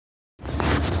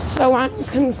So I'm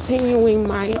continuing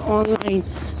my online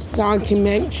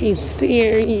documentary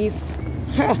series.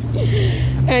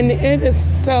 And it is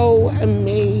so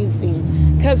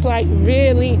amazing. Because like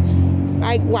really,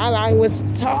 like while I was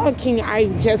talking, I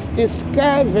just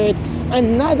discovered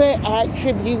another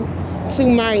attribute to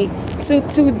my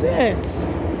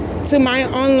to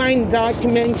my online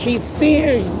documentary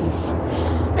series.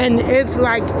 And it's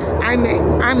like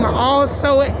I'm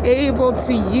also able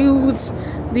to use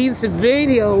these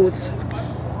videos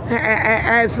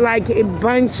as like a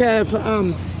bunch of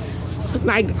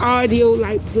like audio,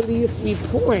 like police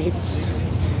reports.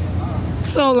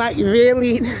 So like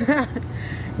really,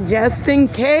 just in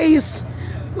case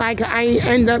like I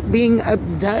end up being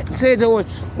abducted or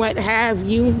what have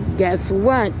you, guess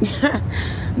what?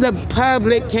 The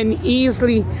public can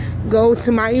easily go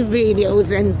to my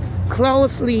videos and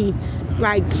closely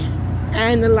like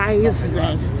analyze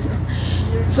them.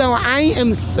 So I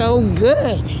am so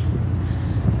good.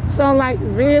 So like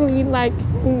really like,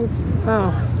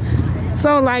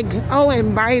 so like, oh,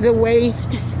 and by the way,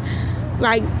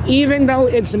 like even though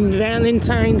it's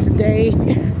Valentine's Day,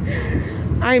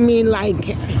 I mean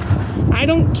like, I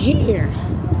don't care.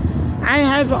 I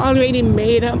have already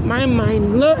made up my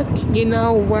mind. Look, you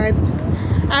know what?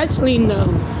 Actually, no.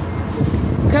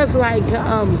 Cause like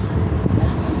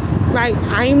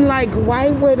I'm like, why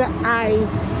would I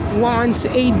want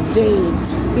a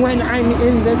date when I'm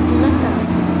in this mess?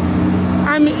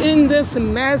 I'm in this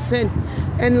mess,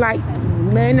 and like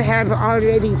men have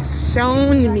already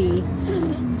shown me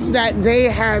that they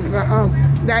have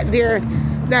that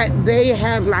they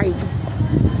have like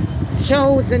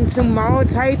chosen to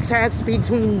multitask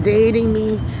between dating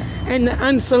me and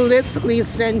unsolicitedly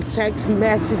send text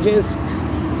messages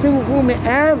to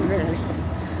whomever.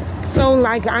 So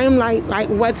like I'm like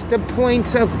what's the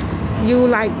point of you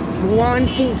like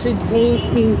wanting to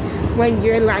date me when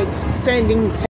you're like sending